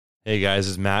Hey guys,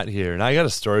 it's Matt here, and I got a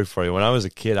story for you. When I was a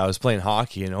kid, I was playing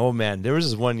hockey, and oh man, there was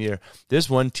this one year, this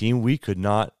one team, we could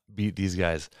not beat these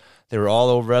guys. They were all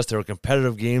over us. They were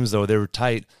competitive games, though. They were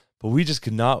tight, but we just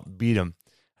could not beat them.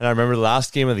 And I remember the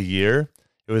last game of the year,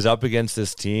 it was up against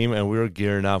this team, and we were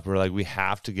gearing up. We were like, we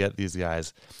have to get these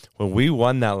guys. When we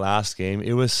won that last game,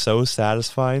 it was so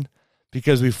satisfying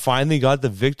because we finally got the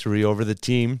victory over the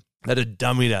team that had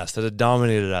dummied us, that had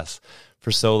dominated us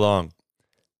for so long.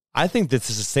 I think this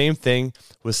is the same thing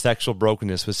with sexual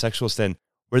brokenness, with sexual sin,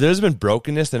 where there's been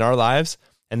brokenness in our lives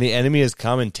and the enemy has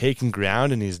come and taken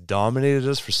ground and he's dominated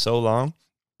us for so long,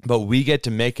 but we get to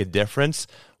make a difference.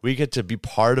 We get to be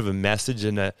part of a message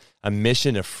and a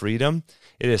mission of freedom.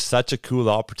 It is such a cool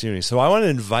opportunity. So I want to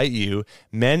invite you,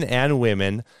 men and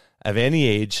women of any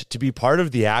age, to be part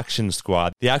of the Action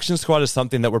Squad. The Action Squad is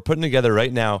something that we're putting together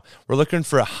right now. We're looking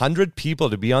for 100 people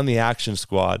to be on the Action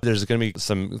Squad. There's going to be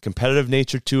some competitive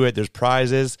nature to it. There's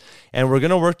prizes, and we're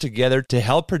going to work together to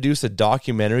help produce a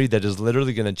documentary that is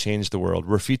literally going to change the world.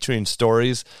 We're featuring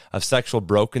stories of sexual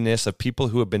brokenness, of people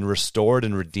who have been restored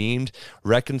and redeemed,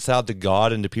 reconciled to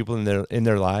God and to people in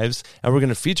their lives. And we're going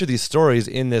to feature these stories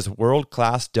in this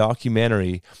world-class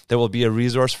documentary that will be a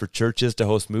resource for churches to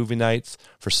host movie nights,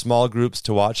 for small groups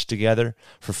to watch together,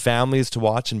 for families to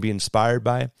watch and be inspired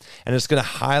by. And it's going to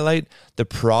highlight the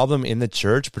problem in the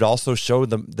church, but also show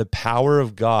the power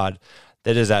of God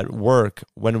that is at work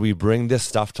when we bring this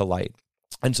stuff to light.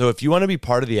 And so if you want to be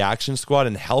part of the Action Squad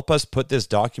and help us put this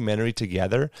documentary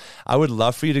together, I would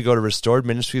love for you to go to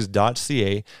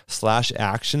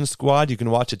restoredministries.ca/action squad. You can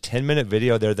watch a 10-minute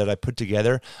video there that I put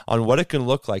together on what it can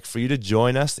look like for you to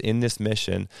join us in this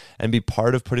mission and be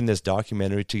part of putting this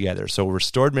documentary together. So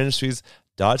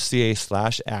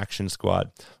restoredministries.ca/action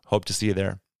squad. Hope to see you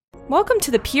there. Welcome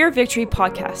to the Pure Victory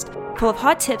Podcast, full of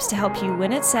hot tips to help you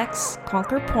win at sex,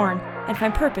 conquer porn, and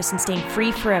find purpose in staying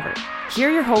free forever. Here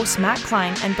are your hosts, Matt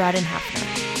Klein and Braden Hafner.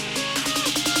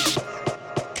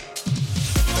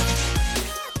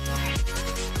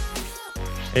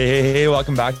 Hey,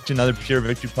 welcome back to another Pure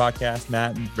Victory Podcast.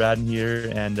 Matt and Braden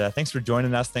here, and thanks for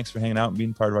joining us. Thanks for hanging out and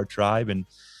being part of our tribe. And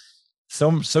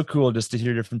so cool just to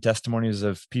hear different testimonies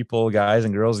of people, guys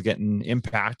and girls, getting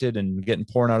impacted and getting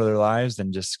poured out of their lives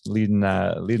and just leading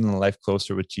a life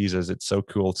closer with Jesus. It's so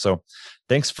cool. So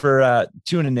thanks for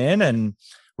tuning in, and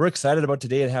we're excited about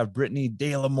today to have Brittany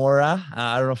De La Mora.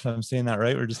 I don't know if I'm saying that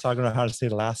right. We're just talking about how to say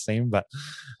the last name, but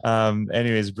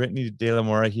anyways, Brittany De La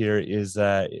Mora here is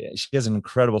she has an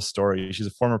incredible story. She's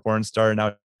a former porn star.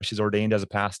 Now she's ordained as a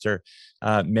pastor,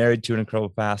 married to an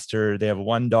incredible pastor. They have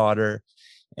one daughter.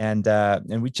 And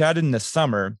we chatted in the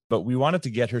summer, but we wanted to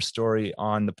get her story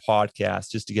on the podcast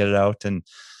just to get it out. And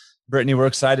Brittany, we're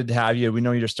excited to have you. We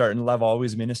know you're starting Love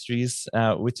Always Ministries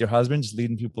with your husband, just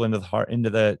leading people into the heart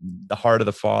of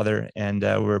the Father. And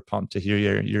we're pumped to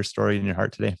hear your story and your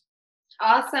heart today.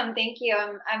 Awesome, thank you.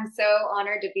 I'm so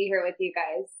honored to be here with you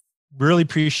guys. Really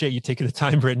appreciate you taking the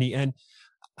time, Brittany. And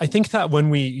I think that when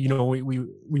we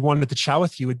wanted to chat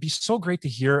with you, it'd be so great to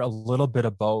hear a little bit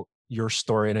about your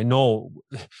story. And I know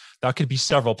that could be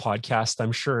several podcasts,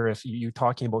 I'm sure, if you're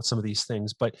talking about some of these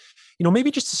things, but,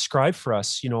 maybe just describe for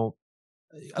us, a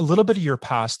little bit of your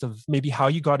past, of maybe how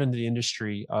you got into the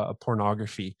industry of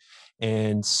pornography,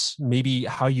 and maybe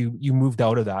how you moved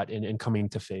out of that and coming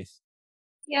to faith.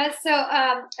 Yeah, so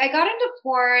I got into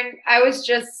porn. I was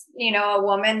just, a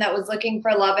woman that was looking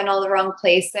for love in all the wrong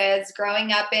places.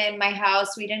 Growing up in my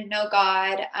house, we didn't know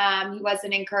God. He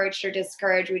wasn't encouraged or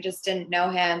discouraged. We just didn't know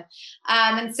him.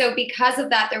 And so because of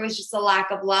that, there was just a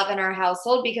lack of love in our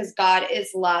household because God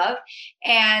is love.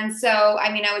 And so,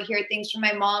 I would hear things from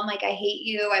my mom like, I hate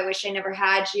you. I wish I never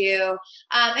had you.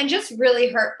 And just really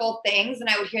hurtful things. And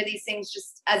I would hear these things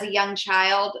just as a young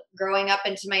child growing up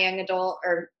into my young adult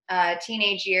or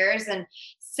teenage years. And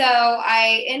so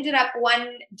I ended up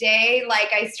one day,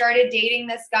 I started dating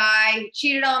this guy,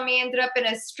 cheated on me, ended up in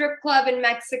a strip club in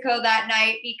Mexico that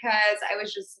night because I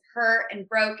was just hurt and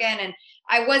broken. And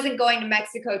I wasn't going to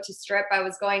Mexico to strip. I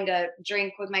was going to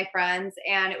drink with my friends.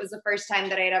 And it was the first time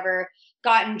that I'd ever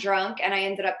gotten drunk, and I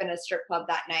ended up in a strip club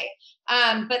that night.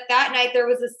 But that night there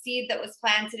was a seed that was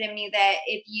planted in me that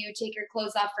if you take your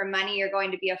clothes off for money, you're going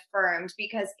to be affirmed,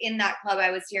 because in that club I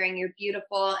was hearing, you're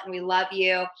beautiful and we love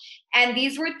you. And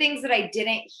these were things that I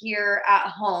didn't hear at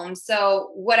home. So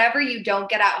whatever you don't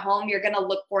get at home, you're going to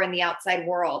look for in the outside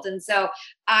world. And so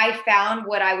I found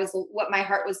what my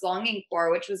heart was longing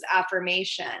for, which was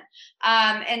affirmation.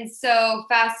 And so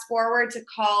fast forward to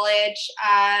college,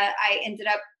 I ended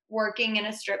up working in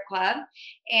a strip club.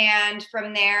 And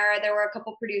from there were a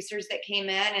couple producers that came in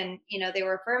and, they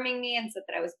were affirming me and said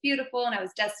that I was beautiful and I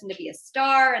was destined to be a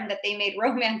star and that they made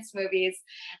romance movies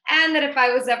and that if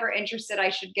I was ever interested, I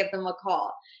should give them a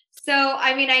call. So,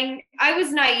 I mean, I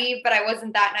was naive, but I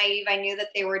wasn't that naive. I knew that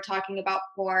they were talking about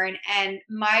porn. And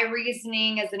my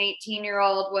reasoning as an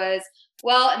 18-year-old was,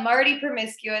 well, I'm already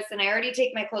promiscuous and I already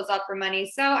take my clothes off for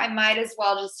money. So I might as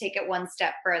well just take it one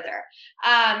step further.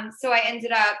 So I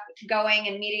ended up going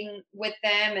and meeting with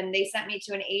them and they sent me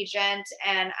to an agent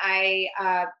and I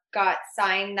got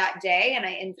signed that day. And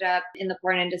I ended up in the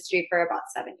porn industry for about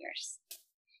 7 years.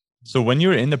 So when you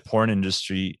were in the porn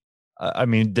industry, I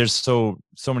mean, there's so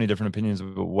many different opinions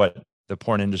about what the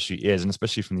porn industry is, and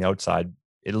especially from the outside,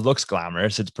 it looks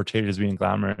glamorous. It's portrayed as being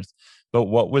glamorous. But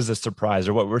what was the surprise,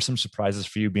 or what were some surprises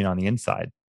for you being on the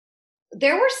inside?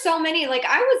 There were so many. Like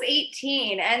I was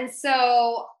 18, and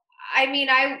so I mean,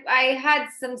 I had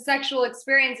some sexual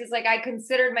experiences. Like I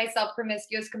considered myself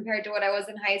promiscuous compared to what I was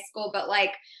in high school, but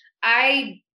like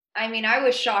I mean, I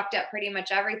was shocked at pretty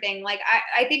much everything. Like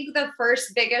I think the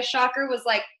first biggest shocker was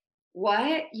like,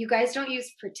 what? You guys don't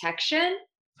use protection?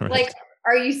 Right. Like,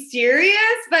 are you serious?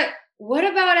 But what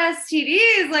about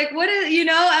STDs? Like, what is,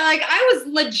 like I was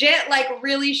legit, like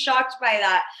really shocked by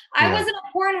that. I wasn't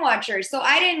a porn watcher, so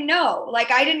I didn't know.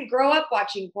 Like, I didn't grow up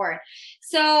watching porn.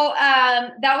 So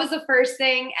that was the first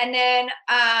thing. And then,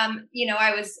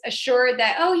 I was assured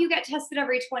that, oh, you get tested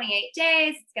every 28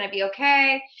 days. It's going to be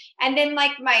okay. And then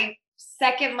like my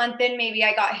second month in, maybe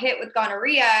I got hit with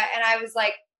gonorrhea and I was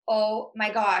like, oh my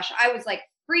gosh, I was like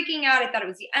freaking out. I thought it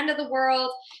was the end of the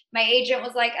world. My agent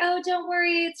was like, oh, don't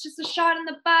worry. It's just a shot in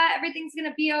the butt. Everything's going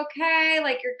to be okay.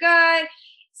 Like you're good.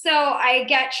 So I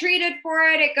get treated for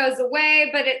it. It goes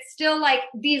away, but it's still like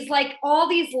all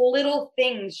these little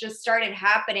things just started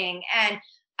happening. And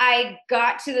I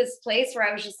got to this place where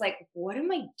I was just like, what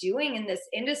am I doing in this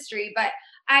industry? But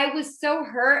I was so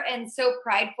hurt and so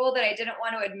prideful that I didn't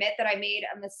want to admit that I made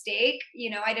a mistake.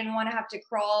 I didn't want to have to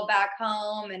crawl back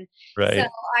home. And so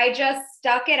I just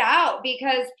stuck it out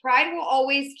because pride will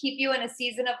always keep you in a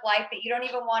season of life that you don't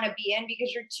even want to be in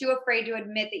because you're too afraid to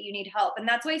admit that you need help. And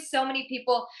that's why so many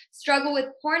people struggle with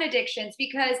porn addictions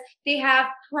because they have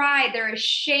pride. They're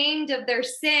ashamed of their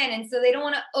sin. And so they don't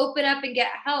want to open up and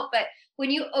get help. But when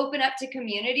you open up to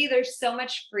community, there's so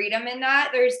much freedom in that.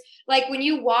 There's like when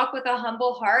you walk with a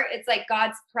humble heart, it's like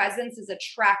God's presence is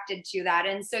attracted to that.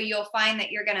 And so you'll find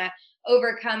that you're going to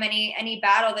overcome any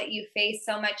battle that you face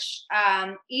so much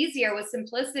easier with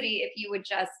simplicity if you would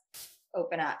just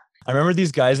open up. I remember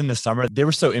these guys in the summer, they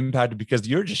were so impacted because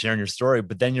you're just sharing your story,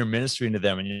 but then you're ministering to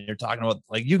them and you're talking about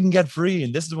like, you can get free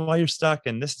and this is why you're stuck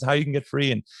and this is how you can get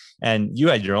free. And you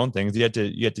had your own things. You had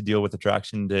to deal with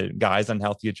attraction to guys,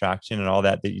 unhealthy attraction and all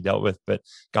that you dealt with. But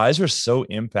guys were so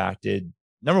impacted,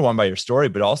 number one, by your story,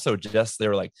 but also just, they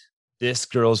were like, this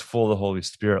girl's full of the Holy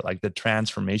Spirit. Like the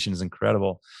transformation is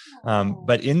incredible.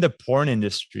 But in the porn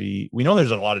industry, we know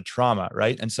there's a lot of trauma,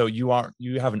 right? And so you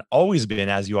haven't always been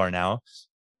as you are now.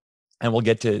 And we'll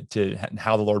get to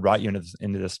how the Lord brought you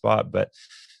into this spot. But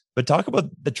talk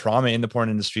about the trauma in the porn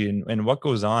industry and what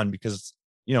goes on, because,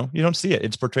 you don't see it.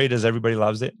 It's portrayed as everybody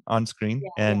loves it on screen.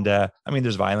 Yeah. And I mean,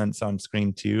 there's violence on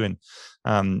screen too.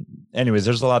 And anyways,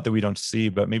 there's a lot that we don't see,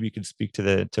 but maybe you could speak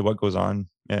to what goes on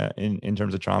in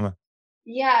terms of trauma.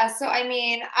 Yeah. So, I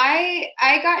mean, I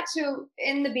got to,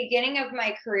 in the beginning of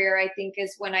my career, I think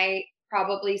is when I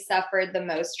probably suffered the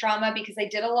most trauma because I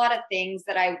did a lot of things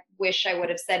that I wish I would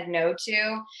have said no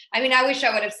to. I mean, I wish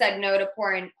I would have said no to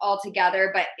porn altogether,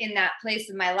 but in that place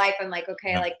of my life, I'm like,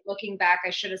 okay, like looking back, I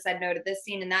should have said no to this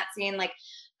scene and that scene. Like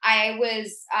I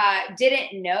was,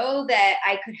 didn't know that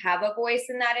I could have a voice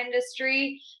in that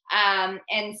industry.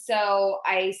 And so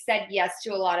I said yes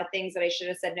to a lot of things that I should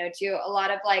have said no to. A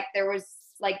lot of like, there was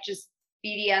like just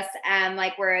BDSM,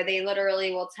 like where they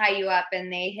literally will tie you up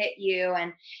and they hit you.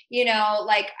 And,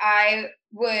 like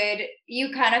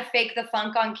you kind of fake the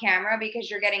funk on camera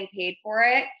because you're getting paid for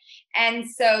it. And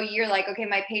so you're like, okay,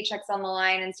 my paycheck's on the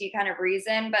line. And so you kind of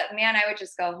reason, but man, I would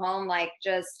just go home, like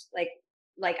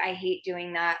I hate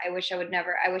doing that. I wish I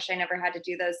never had to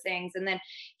do those things. And then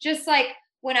just like,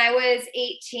 when I was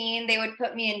 18, they would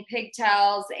put me in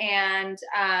pigtails and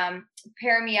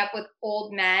pair me up with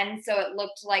old men. So it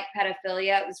looked like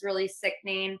pedophilia. It was really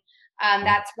sickening.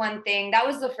 That's one thing. That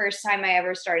was the first time I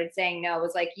ever started saying no,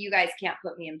 was like, you guys can't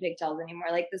put me in pigtails anymore.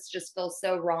 Like, this just feels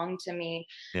so wrong to me.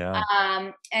 Yeah.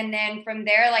 And then from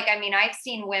there, like, I mean, I've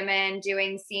seen women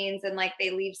doing scenes and like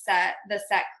they leave the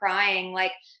set crying.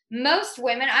 Like, most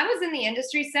women, I was in the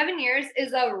industry, 7 years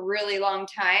is a really long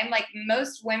time. Like,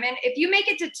 most women, if you make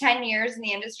it to 10 years in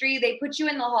the industry, they put you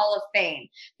in the Hall of Fame,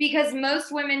 because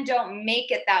most women don't make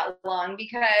it that long,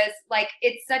 because like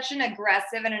it's such an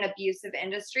aggressive and an abusive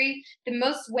industry. The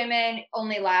most women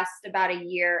only last about a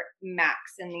year max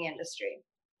in the industry.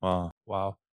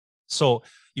 Wow. So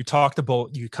you talked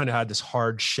about, you kind of had this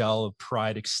hard shell of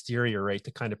pride exterior, right,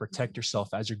 to kind of protect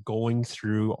yourself as you're going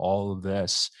through all of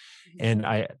this. And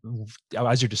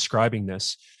as you're describing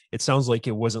this, it sounds like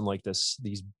it wasn't like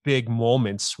these big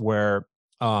moments where,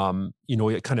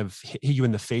 it kind of hit you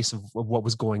in the face of what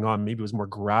was going on. Maybe it was more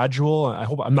gradual. I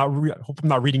hope I'm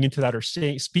not reading into that or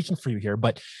speaking for you here,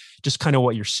 but just kind of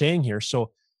what you're saying here.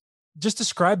 So just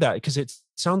describe that, because it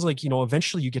sounds like,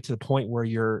 eventually you get to the point where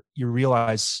you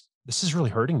realize, this is really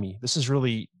hurting me. This is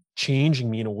really changing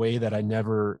me in a way that I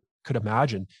never could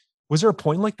imagine. Was there a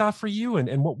point like that for you?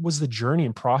 And what was the journey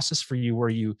and process for you where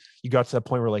you got to that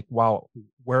point where, like, wow,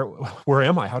 where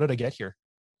am I? How did I get here?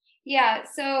 Yeah,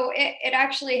 so it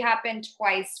actually happened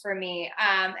twice for me.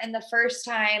 And the first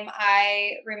time,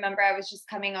 I remember I was just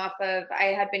coming off of, I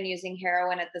had been using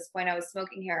heroin at this point. I was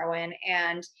smoking heroin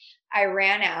and I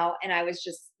ran out and I was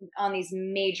just on these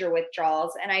major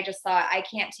withdrawals. And I just thought, I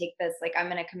can't take this. Like, I'm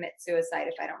going to commit suicide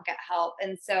if I don't get help.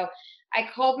 And so I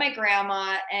called my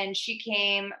grandma, and she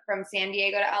came from San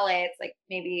Diego to LA. It's like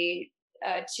maybe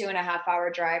a 2.5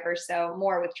 hour drive or so,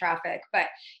 more with traffic. But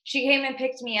she came and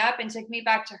picked me up and took me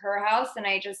back to her house, and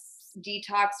I just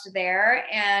detoxed there.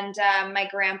 And my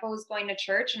grandpa was going to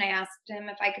church, and I asked him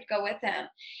if I could go with him.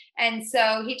 And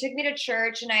so he took me to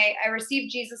church, and I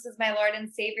received Jesus as my Lord and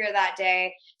Savior that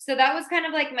day. So that was kind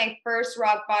of like my first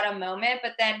rock bottom moment.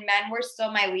 But then men were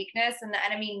still my weakness, and the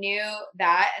enemy knew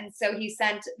that. And so he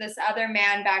sent this other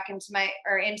man back into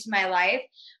my life,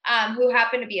 who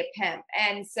happened to be a pimp.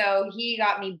 And so he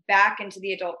got me back into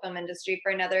the adult film industry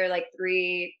for another like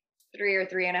three or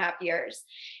 3.5 years.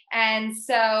 And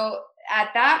so at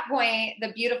that point,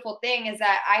 the beautiful thing is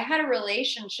that I had a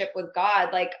relationship with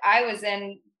God. Like, I was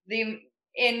in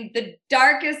the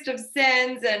darkest of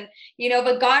sins, and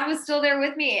but God was still there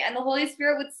with me, and the Holy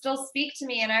Spirit would still speak to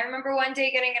me. And I remember one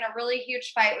day getting in a really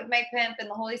huge fight with my pimp, and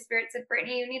the Holy Spirit said,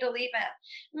 Brittany, you need to leave him.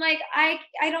 I'm like,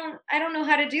 I don't know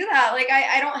how to do that. Like,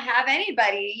 I don't have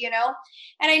anybody,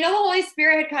 and I know the Holy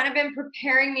Spirit had kind of been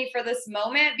preparing me for this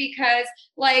moment, because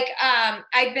like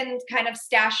I'd been kind of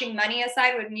stashing money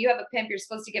aside. When you have a pimp, you're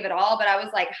supposed to give it all, but I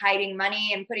was like hiding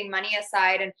money and putting money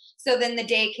aside. And so then the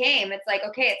day came, it's like,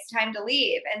 okay, it's time to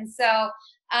leave. And so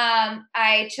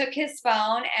I took his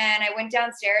phone and I went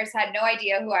downstairs, had no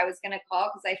idea who I was going to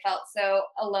call, because I felt so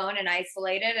alone and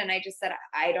isolated. And I just said,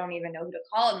 I don't even know who to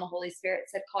call. And the Holy Spirit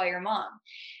said, call your mom.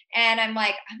 And I'm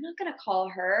like, I'm not going to call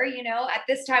her. At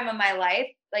this time of my life,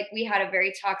 like, we had a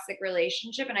very toxic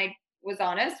relationship, and I was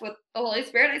honest with the Holy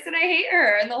Spirit. I said, I hate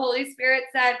her. And the Holy Spirit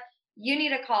said, you need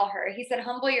to call her. He said,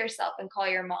 humble yourself and call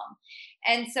your mom.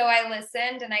 And so I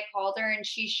listened and I called her, and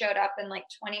she showed up in like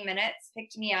 20 minutes,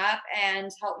 picked me up,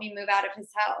 and helped me move out of his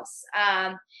house.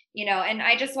 And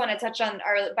I just want to touch on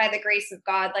by the grace of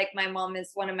God, like, my mom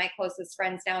is one of my closest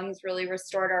friends now. He's really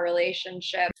restored our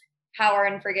relationship, power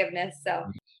and forgiveness. So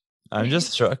I'm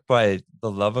just struck by the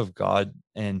love of God,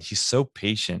 and he's so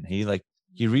patient.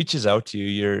 He reaches out to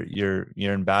you. You're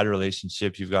in bad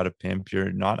relationship. You've got a pimp.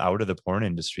 You're not out of the porn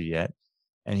industry yet,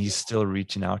 and he's still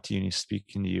reaching out to you, and he's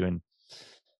speaking to you, and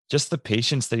just the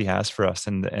patience that he has for us,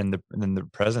 and the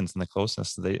presence and the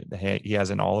closeness that he has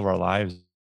in all of our lives.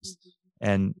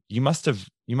 And you must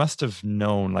have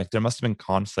known, like, there must have been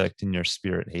conflict in your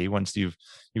spirit. Hey, once you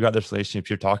got this relationship,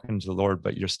 you're talking to the Lord,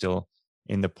 but you're still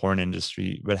in the porn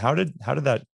industry. But how did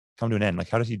that come to an end? Like,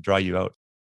 how did he draw you out?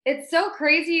 it's so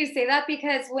crazy you say that,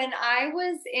 because when I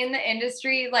was in the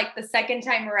industry, like the second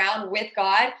time around with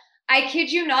God, I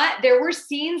kid you not, there were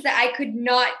scenes that I could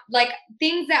not, like,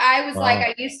 things that I was like,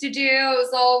 I used to do, it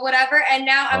was all whatever. And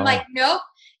now I'm like, nope,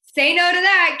 say no to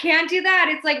that. Can't do that.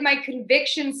 It's like my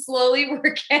convictions slowly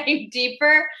were getting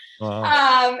deeper.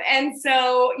 And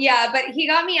so, yeah, but he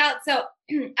got me out. So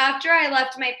after I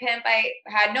left my pimp, I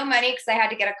had no money because I had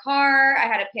to get a car. I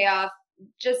had to pay off,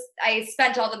 I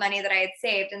spent all the money that I had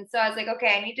saved. And so I was like,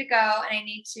 okay, I need to go and I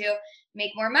need to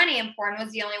make more money. And porn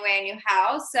was the only way I knew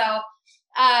how. So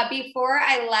Before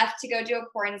I left to go do a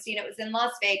quarantine, it was in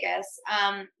Las Vegas.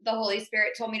 The Holy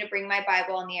Spirit told me to bring my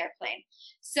Bible on the airplane.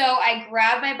 So I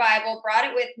grabbed my Bible, brought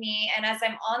it with me. And as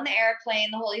I'm on the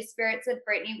airplane, the Holy Spirit said,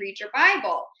 Brittany, read your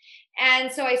Bible.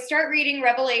 And so I start reading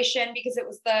Revelation because it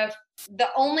was the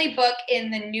only book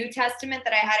in the New Testament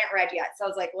that I hadn't read yet. So I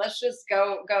was like, let's just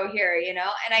go here, you know?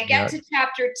 And I get to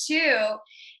chapter 2,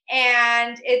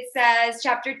 and it says,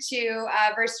 chapter 2,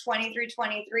 verse 20 through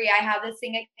 23, I have this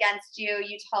thing against you.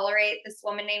 You tolerate this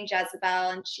woman named Jezebel,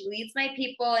 and she leads my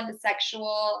people into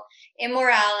sexual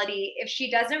immorality. If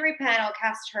she doesn't repent, I'll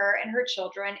cast her and her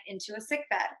children into a sick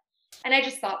bed. And I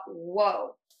just thought,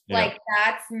 whoa. Like,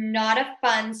 that's not a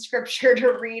fun scripture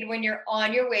to read when you're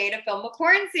on your way to film a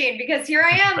porn scene, because here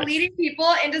I am leading people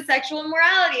into sexual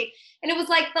immorality. And it was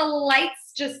like the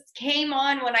lights just came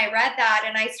on when I read that,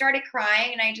 and I started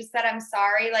crying, and I just said, I'm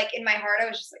sorry. Like, in my heart, I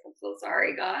was just like, I'm so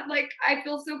sorry, God. Like, I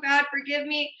feel so bad. Forgive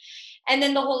me. And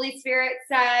then the Holy Spirit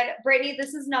said, Brittany,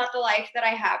 this is not the life that I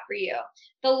have for you.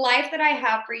 The life that I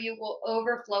have for you will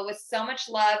overflow with so much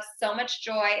love, so much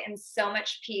joy, and so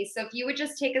much peace. So if you would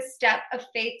just take a step of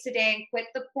faith today and quit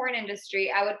the porn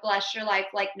industry, I would bless your life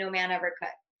like no man ever could.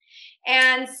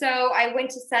 And so I went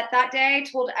to set that day,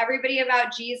 told everybody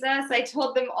about Jesus. I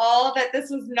told them all that this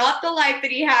was not the life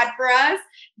that he had for us,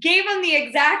 gave them the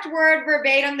exact word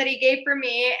verbatim that he gave for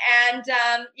me. And,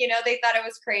 they thought it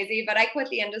was crazy, but I quit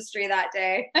the industry that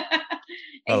day.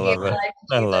 I love it.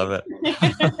 I love it.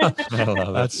 I love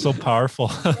it. That's so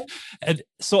powerful. And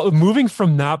so moving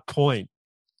from that point,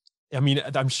 I mean,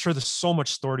 I'm sure there's so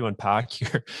much story to unpack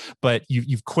here, but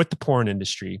you've quit the porn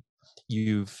industry.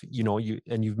 You've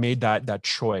made that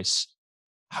choice.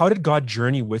 How did God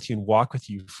journey with you and walk with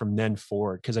you from then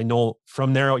forward? Because I know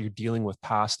from there you're dealing with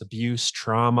past abuse,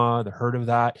 trauma, the hurt of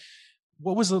that.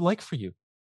 What was it like for you?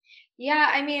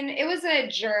 Yeah, I mean, it was a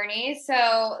journey.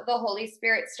 So the Holy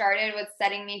Spirit started with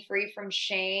setting me free from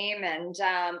shame and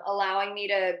allowing me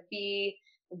to be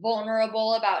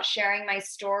vulnerable about sharing my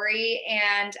story.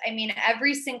 And I mean,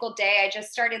 every single day, I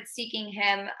just started seeking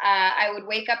Him. I would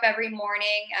wake up every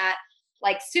morning at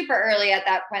like super early at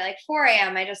that point, like 4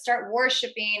 a.m. I just start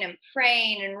worshiping and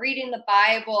praying and reading the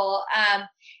Bible.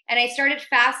 And I started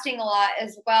fasting a lot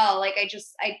as well. Like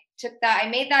I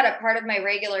made that a part of my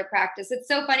regular practice. It's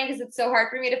so funny because it's so hard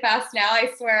for me to fast now. I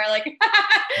swear, like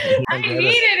I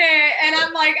needed it. And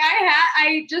I'm like,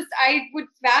 I would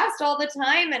fast all the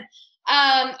time. And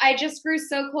I just grew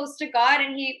so close to God,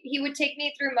 and he would take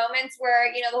me through moments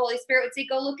where, the Holy Spirit would say,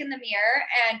 go look in the mirror,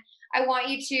 and I want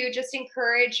you to just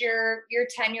encourage your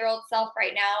 10-year-old self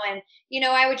right now. And,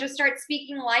 I would just start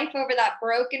speaking life over that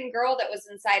broken girl that was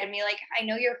inside of me. Like, I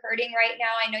know you're hurting right now.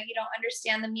 I know you don't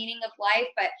understand the meaning of life,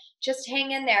 but just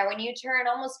hang in there. When you turn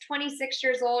almost 26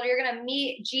 years old, you're going to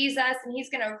meet Jesus, and he's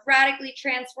going to radically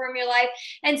transform your life.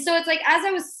 And so it's like, as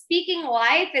I was speaking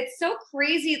life, it's so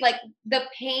crazy. Like the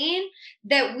pain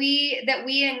that we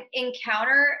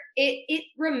encounter, it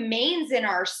remains in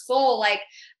our soul. Like,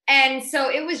 and so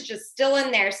it was just still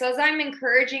in there. So as I'm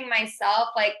encouraging myself,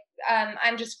 like,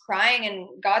 I'm just crying, and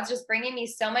God's just bringing me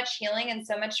so much healing and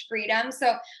so much freedom.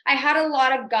 So I had a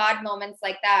lot of God moments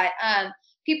like that.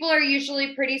 People are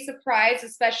usually pretty surprised,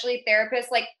 especially therapists.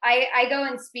 Like I go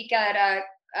and speak at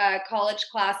a college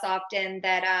class often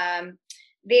that,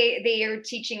 they are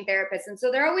teaching therapists. And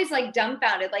so they're always like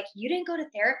dumbfounded, like, you didn't go to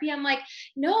therapy? I'm like,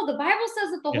 no, the Bible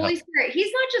says that the Holy Spirit,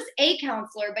 he's not just a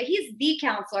counselor, but he's the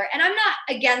counselor. And I'm not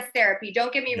against therapy.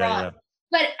 Don't get me wrong. Yeah.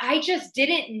 But I just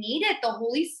didn't need it. The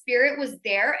Holy Spirit was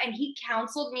there, and he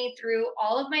counseled me through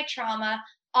all of my trauma,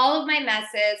 all of my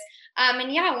messes.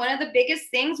 And yeah, one of the biggest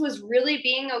things was really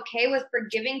being okay with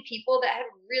forgiving people that had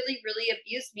really, really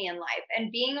abused me in life,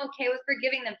 and being okay with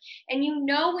forgiving them. And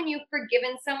when you've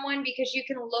forgiven someone, because you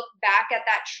can look back at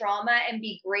that trauma and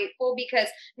be grateful, because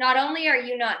not only are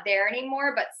you not there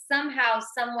anymore, but somehow,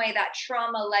 some way that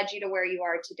trauma led you to where you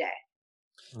are today.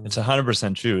 It's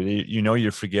 100% true.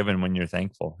 You're forgiven when you're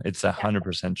thankful. It's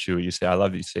 100% true. You say, I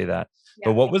love that you say that. Yeah.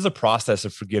 But what was the process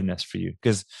of forgiveness for you?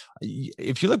 Because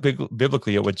if you look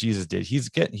biblically at what Jesus did,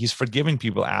 he's forgiving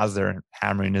people as they're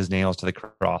hammering his nails to the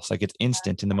cross. Like, it's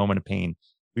instant in the moment of pain.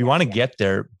 We want to get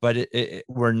there, but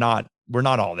we're not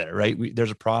all there, right?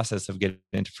 There's a process of getting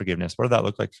into forgiveness. What did that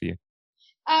look like for you?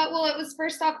 Well, it was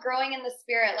first off growing in the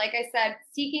Spirit. Like I said,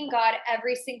 seeking God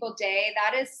every single day.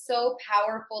 That is so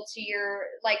powerful to your,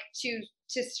 like, to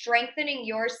strengthening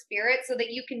your spirit so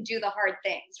that you can do the hard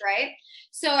things, right?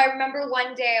 So I remember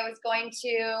one day I was going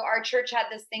to, our church had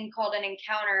this thing called an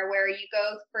encounter, where you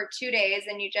go for 2 days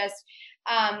and you just,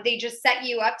 they just set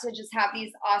you up to just have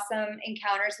these awesome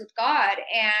encounters with God.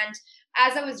 And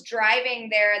as I was driving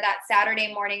there that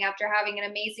Saturday morning after having an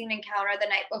amazing encounter the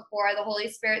night before, the Holy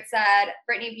Spirit said,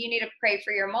 Brittany, you need to pray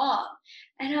for your mom.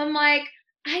 And I'm like,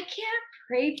 I can't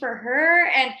pray for her.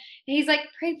 And he's like,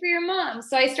 pray for your mom.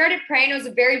 So I started praying. It was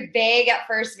a very vague at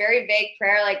first, very vague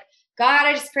prayer. Like, God,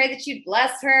 I just pray that you'd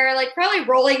bless her. Like probably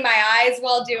rolling my eyes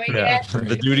while doing it.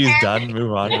 The duty is done.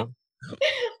 Move on.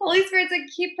 Holy Spirit's like,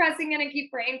 keep pressing in and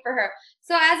keep praying for her.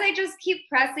 So as I just keep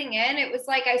pressing in, it was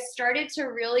like I started to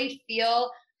really feel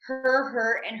her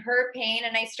hurt and her pain.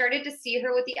 And I started to see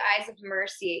her with the eyes of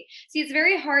mercy. See, it's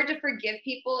very hard to forgive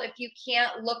people if you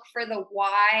can't look for the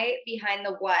why behind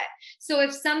the what. So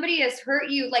if somebody has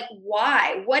hurt you, like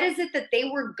why? What is it that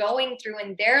they were going through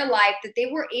in their life that they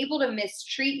were able to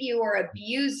mistreat you or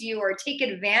abuse you or take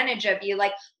advantage of you?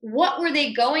 Like what were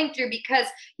they going through? Because,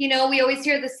 you know, we always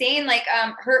hear the saying like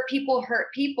hurt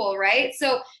people, right?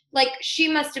 So like she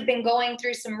must have been going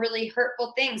through some really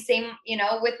hurtful things. Same, you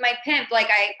know, with my pimp, like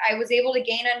I was able to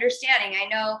gain understanding. I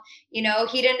know, you know,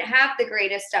 he didn't have the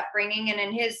greatest upbringing, and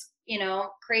in his, you know,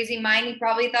 crazy mind, he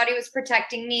probably thought he was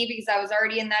protecting me because I was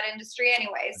already in that industry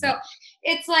anyway. So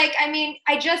it's like, I mean,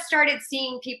 I just started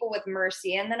seeing people with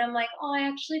mercy, and then I'm like, oh, I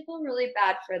actually feel really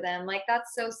bad for them. Like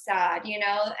that's so sad, you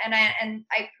know, and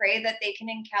I pray that they can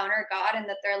encounter God and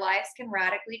that their lives can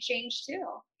radically change too.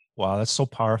 Wow, that's so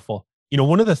powerful. You know,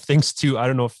 one of the things too, I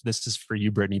don't know if this is for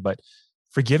you, Brittany, but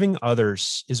forgiving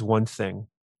others is one thing.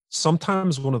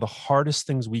 Sometimes one of the hardest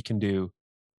things we can do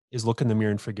is look in the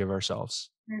mirror and forgive ourselves.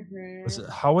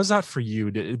 How was that for you?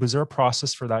 Was there a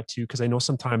process for that too? Because I know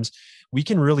sometimes we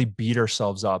can really beat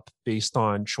ourselves up based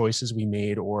on choices we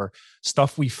made or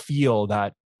stuff we feel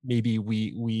that maybe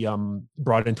we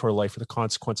brought into our life or the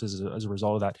consequences as a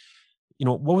result of that. You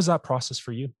know, what was that process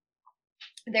for you?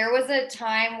 There was a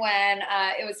time when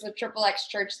it was with Triple X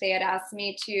Church. They had asked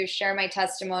me to share my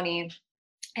testimony.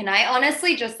 And I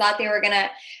honestly just thought they were going to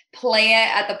play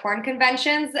it at the porn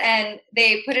conventions. And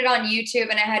they put it on YouTube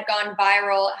and it had gone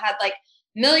viral. It had like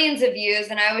millions of views.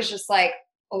 And I was just like,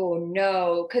 oh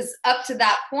no. Because up to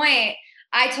that point,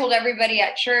 I told everybody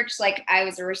at church, like I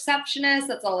was a receptionist.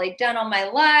 That's all I'd done all my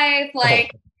life.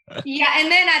 Like, yeah. And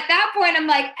then at that point, I'm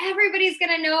like, everybody's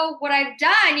going to know what I've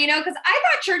done, you know, because I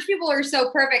thought church people are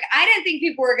so perfect. I didn't think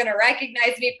people were going to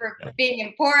recognize me for being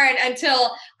in porn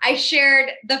until I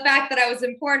shared the fact that I was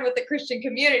in porn with the Christian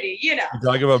community, you know. You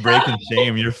talk about breaking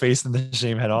shame. You're facing the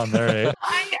shame head on there, eh?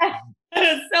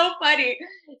 It's so funny.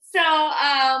 So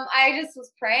I just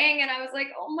was praying and I was like,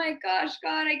 oh my gosh,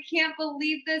 God, I can't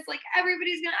believe this. Like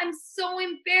I'm so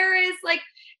embarrassed. Like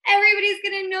everybody's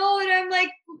going to know that I'm like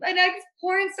an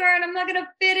ex-porn star and I'm not going to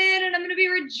fit in and I'm going to be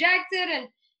rejected. And,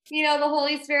 you know, the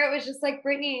Holy Spirit was just like,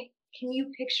 Brittany, can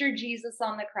you picture Jesus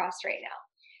on the cross right now?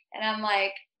 And I'm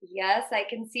like, yes, I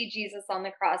can see Jesus on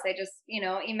the cross. I just, you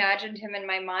know, imagined him in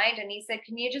my mind. And he said,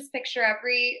 can you just picture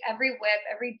every whip,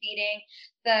 every beating,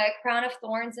 the crown of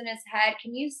thorns in his head?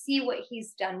 Can you see what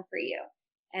he's done for you?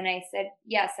 And I said,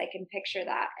 yes, I can picture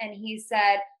that. And he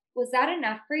said, was that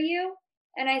enough for you?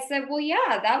 And I said, well,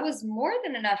 yeah, that was more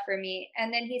than enough for me.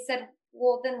 And then he said,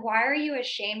 well, then why are you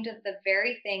ashamed of the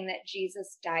very thing that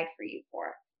Jesus died for you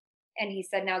for? And he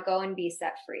said, now go and be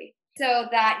set free. So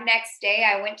that next day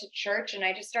I went to church and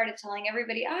I just started telling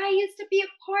everybody, I used to be a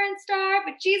porn star,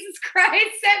 but Jesus Christ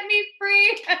set me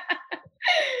free.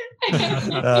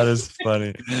 That is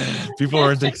funny. People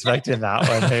weren't expecting that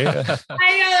one, hey? I know,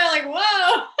 they're like,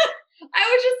 whoa.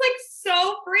 I was just like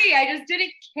so free. I just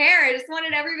didn't care. I just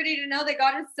wanted everybody to know that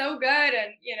God is so good.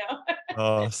 And, you know.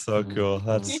 Oh, so cool.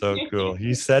 That's so cool.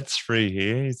 He sets free.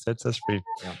 He sets us free.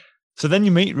 Yeah. So then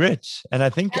you meet Rich, and I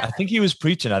think he was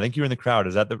preaching. I think you were in the crowd.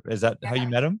 Is that how you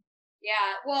met him? Yeah.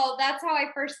 Well, that's how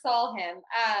I first saw him.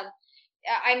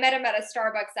 I met him at a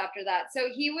Starbucks after that. So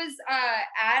he was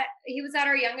at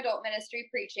our young adult ministry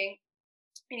preaching.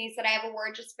 And he said, I have a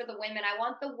word just for the women. I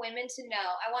want the women to know.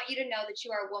 I want you to know that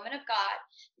you are a woman of God,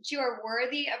 that you are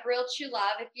worthy of real true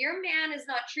love. If your man is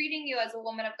not treating you as a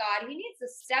woman of God, he needs to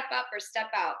step up or step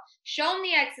out. Show him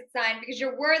the exit sign because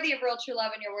you're worthy of real true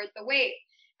love and you're worth the wait.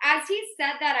 As he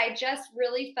said that, I just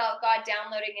really felt God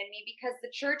downloading in me because the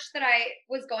church that I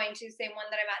was going to, same one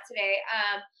that I'm at today,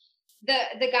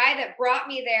 the guy that brought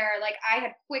me there, like I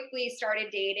had quickly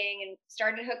started dating and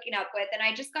started hooking up with, and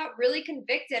I just got really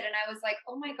convicted. And I was like,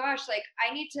 oh my gosh, like I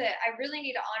really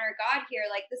need to honor God here.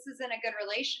 Like this isn't a good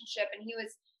relationship. And he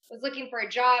was looking for a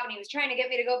job and he was trying to get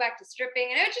me to go back to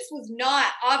stripping. And it just was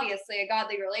not obviously a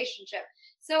godly relationship.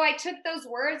 So I took those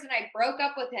words and I broke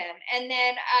up with him. And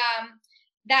then,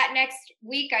 that next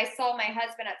week I saw my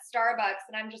husband at Starbucks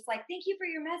and I'm just like, thank you for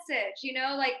your message. You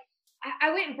know, like,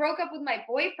 I went and broke up with my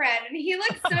boyfriend, and he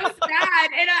looked so sad.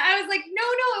 And I was like, no,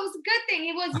 it was a good thing.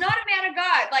 He was not a man of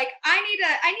God. Like, I need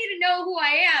to know who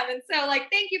I am. And so, like,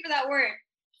 thank you for that word.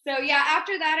 So yeah,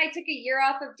 after that, I took a year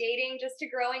off of dating just to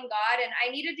grow in God, and I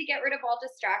needed to get rid of all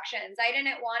distractions.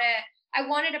 I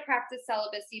wanted to practice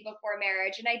celibacy before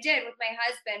marriage, and I did with my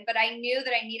husband, but I knew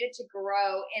that I needed to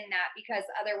grow in that because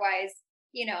otherwise,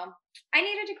 I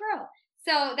needed to grow.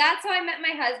 So that's how I met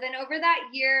my husband. Over that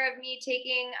year of me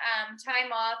taking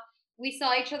time off, we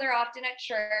saw each other often at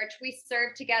church. We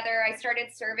served together. I started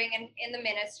serving in the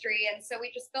ministry. And so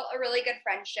we just built a really good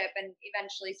friendship and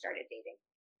eventually started dating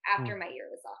after my year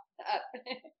was up.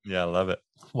 Yeah, I love it.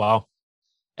 Wow.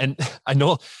 And I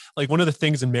know, like, one of the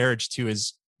things in marriage too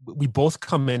is we both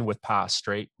come in with past,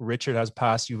 right? Richard has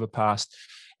past, you have a past,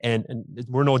 and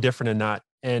we're no different in that.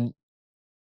 And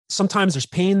sometimes there's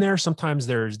pain there. Sometimes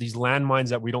there's these landmines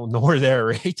that we don't know are there,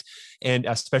 right? And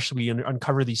especially we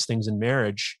uncover these things in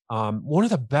marriage. One of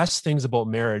the best things about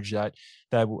marriage that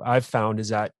I've found is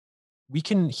that we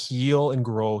can heal and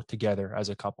grow together as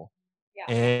a couple.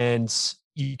 Yeah. And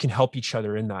you can help each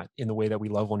other in the way that we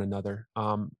love one another.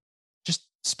 Just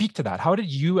speak to that. How did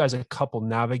you as a couple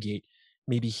navigate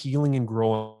maybe healing and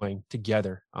growing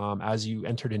together as you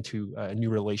entered into a new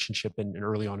relationship and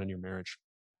early on in your marriage?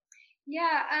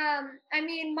 Yeah, I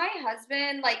mean, my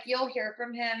husband, like, you'll hear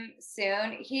from him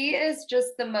soon. He is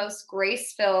just the most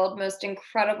grace-filled, most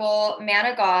incredible man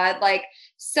of God, like,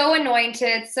 so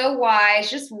anointed, so wise,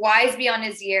 just wise beyond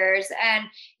his years. And,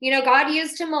 God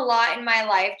used him a lot in my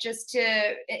life just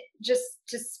to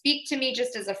speak to me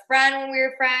just as a friend when we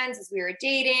were friends, as we were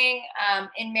dating,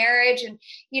 in marriage. And,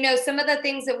 some of the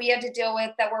things that we had to deal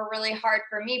with that were really hard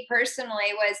for me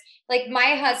personally was, like,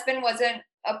 my husband wasn't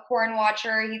a porn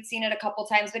watcher. He'd seen it a couple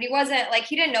times, but he wasn't, like,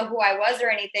 he didn't know who I was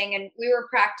or anything. And we were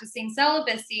practicing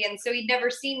celibacy. And so he'd never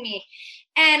seen me.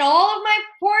 And all of my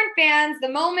porn fans, the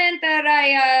moment that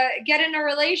I get in a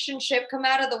relationship, come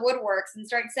out of the woodworks and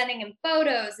start sending him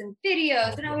photos and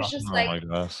videos. And I was just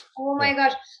oh my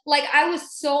gosh. Like, I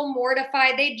was so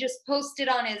mortified. They just posted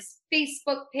on his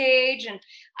Facebook page. And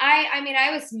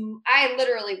I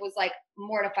literally was like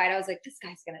mortified. I was like, this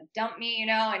guy's going to dump me,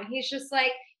 and he's just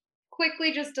like,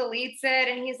 quickly just deletes it,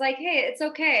 and he's like, hey, it's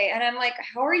okay. And I'm like,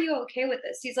 how are you okay with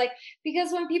this? He's like,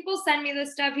 because when people send me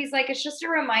this stuff, he's like, it's just a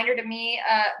reminder to me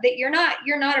that you're not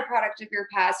a product of your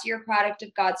past, you're a product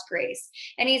of God's grace.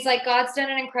 And he's like, God's done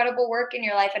an incredible work in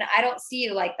your life, and I don't see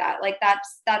you like that. Like,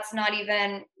 that's not you,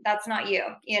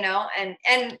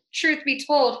 and truth be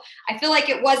told, I feel like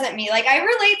it wasn't me. Like, I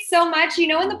relate so much, in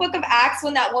the book of Acts,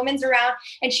 when that woman's around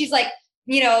and she's like,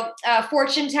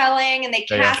 fortune telling, and they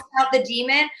cast out the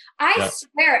demon. I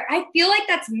swear, I feel like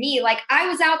that's me. Like, I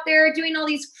was out there doing all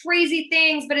these crazy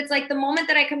things, but it's like the moment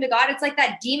that I come to God, it's like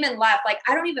that demon left. Like,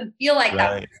 I don't even feel like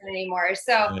that person anymore.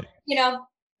 So,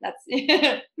 that's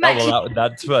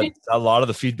that's what a lot of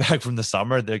the feedback from the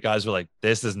summer. The guys were like,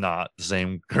 "This is not the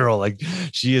same girl. Like,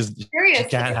 she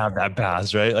can't have that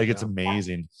past, right? Like, it's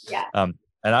amazing." Yeah.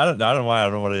 And I don't know why. I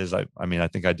don't know what it is. I mean, I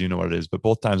think I do know what it is, but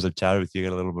both times I've chatted with you, I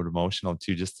get a little bit emotional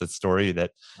too. Just the story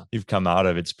that you've come out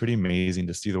of. It's pretty amazing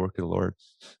to see the work of the Lord.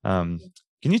 Can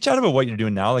you chat about what you're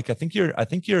doing now? Like, I think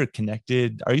you're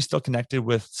connected. Are you still connected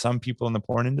with some people in the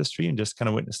porn industry and just kind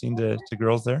of witnessing to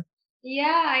girls there?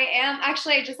 Yeah, I am.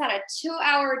 Actually, I just had a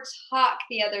 2-hour talk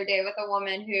the other day with a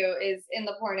woman who is in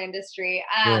the porn industry.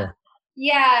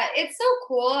 Yeah, it's so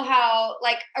cool how,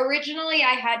 like, originally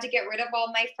I had to get rid of all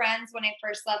my friends when I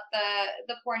first left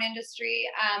the porn industry,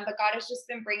 but God has just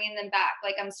been bringing them back.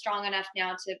 Like, I'm strong enough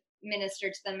now to minister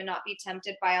to them and not be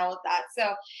tempted by all of that.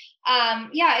 So,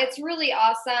 yeah, it's really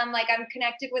awesome. Like, I'm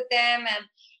connected with them, and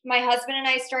my husband and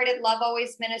I started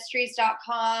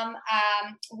lovealwaysministries.com.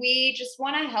 We just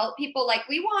want to help people. Like,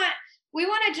 we want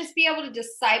to just be able to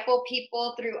disciple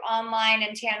people through online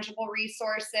and tangible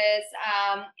resources,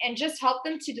 and just help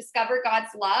them to discover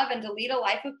God's love and to lead a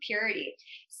life of purity.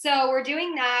 So we're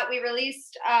doing that. We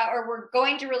released, or we're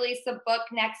going to release a book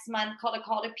next month called A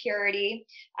Call to Purity.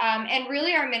 And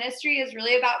really, our ministry is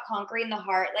really about conquering the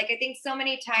heart. Like, I think so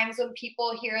many times when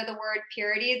people hear the word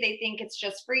purity, they think it's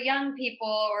just for young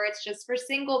people or it's just for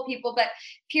single people, but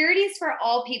purity is for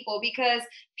all people, because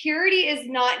purity is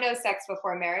not no sex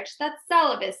before marriage. That's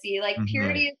celibacy. Like,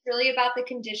 purity is really about the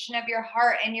condition of your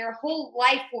heart, and your whole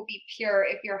life will be pure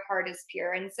if your heart is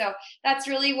pure. And so that's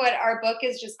really what our book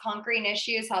is, just conquering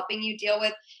issues, helping you deal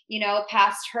with,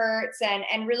 past hurts,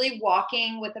 and really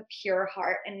walking with a pure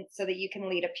heart, and so that you can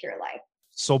lead a pure life.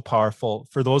 So powerful.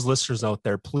 For those listeners out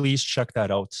there, please check that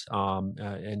out.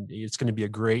 And it's going to be a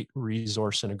great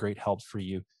resource and a great help for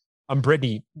you.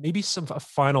 Brittany, maybe a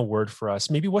final word for us.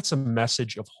 Maybe what's a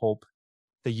message of hope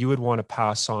that you would want to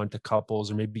pass on to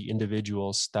couples or maybe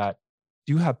individuals that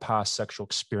do have past sexual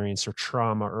experience or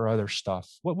trauma or other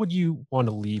stuff? What would you want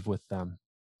to leave with them?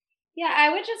 Yeah, I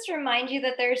would just remind you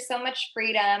that there's so much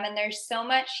freedom and there's so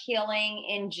much healing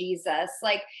in Jesus.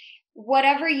 Like,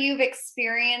 whatever you've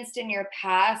experienced in your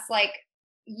past, like,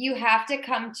 you have to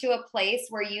come to a place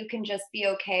where you can just be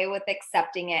okay with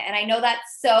accepting it. And I know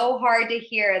that's so hard to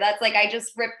hear. That's like, I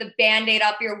just ripped the Band-Aid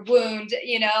off your wound,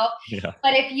 you know? Yeah.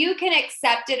 But if you can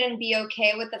accept it and be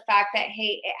okay with the fact that,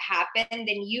 hey, it happened,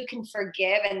 then you can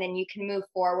forgive and then you can move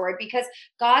forward, because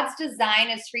God's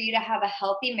design is for you to have a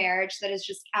healthy marriage that is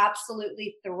just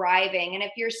absolutely thriving. And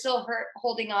if you're still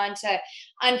holding on to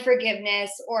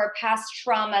unforgiveness or past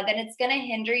trauma, then it's going to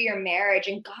hinder your marriage.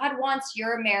 And God wants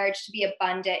your marriage to be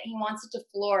abundant. He wants it to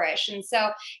flourish. And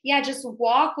so, yeah, just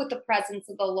walk with the presence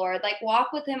of the Lord, like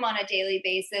walk with him on a daily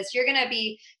basis. You're going to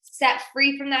be set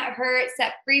free from that hurt,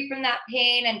 set free from that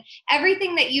pain, and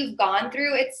everything that you've gone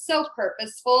through. It's so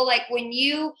purposeful. Like when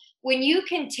you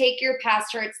can take your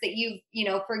past hurts that you've,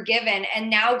 forgiven and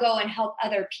now go and help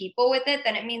other people with it,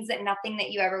 then it means that nothing that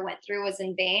you ever went through was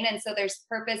in vain. And so there's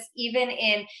purpose even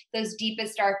in those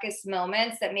deepest, darkest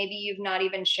moments that maybe you've not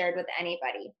even shared with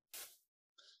anybody.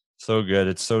 So good.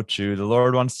 It's so true. The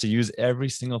Lord wants to use every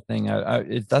single thing.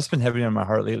 That's been heavy on my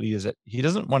heart lately, is that he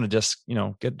doesn't want to just,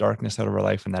 get darkness out of our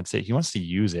life and that's it. He wants to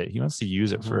use it. He wants to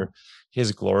use it for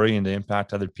his glory and to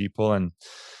impact other people. And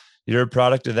you're a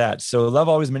product of that. So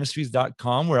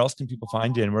lovealwaysministries.com. Where else can people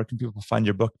find you, and where can people find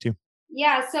your book too?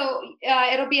 Yeah, so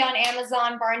it'll be on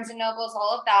Amazon, Barnes and Nobles, all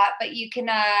of that. But you can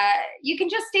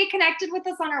just stay connected with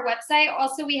us on our website.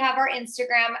 Also, we have our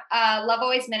Instagram, Love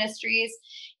Always Ministries,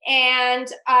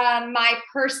 and my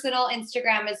personal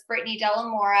Instagram is Brittany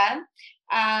Delamora.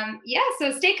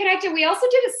 So stay connected. We also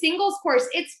did a singles course.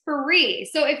 It's free.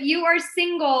 So if you are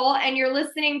single and you're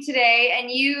listening today and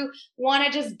you want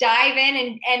to just dive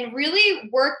in and really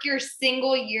work your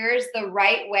single years the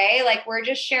right way, like we're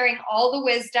just sharing all the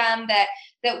wisdom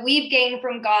that we've gained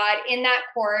from God in that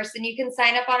course. And you can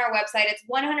sign up on our website. It's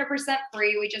 100%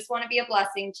 free. We just want to be a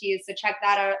blessing to you. So check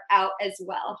that out as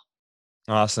well.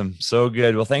 Awesome. So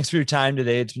good. Well, thanks for your time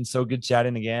today. It's been so good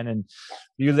chatting again. And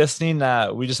you listening,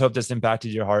 we just hope this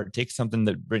impacted your heart. Take something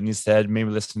that Brittany said, maybe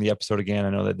listen to the episode again.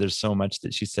 I know that there's so much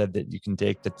that she said that you can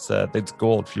take that's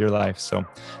gold for your life. So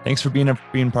thanks for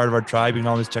being part of our tribe. You can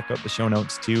always check out the show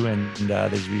notes too. And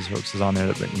there's resources on there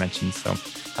that Brittany mentioned. So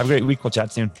have a great week. We'll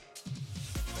chat soon.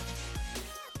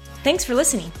 Thanks for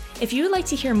listening. If you would like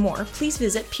to hear more, please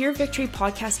visit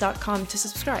purevictorypodcast.com to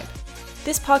subscribe.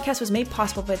 This podcast was made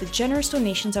possible by the generous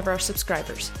donations of our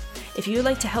subscribers. If you would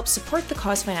like to help support the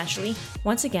cause financially,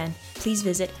 once again, please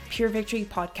visit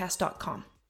purevictorypodcast.com.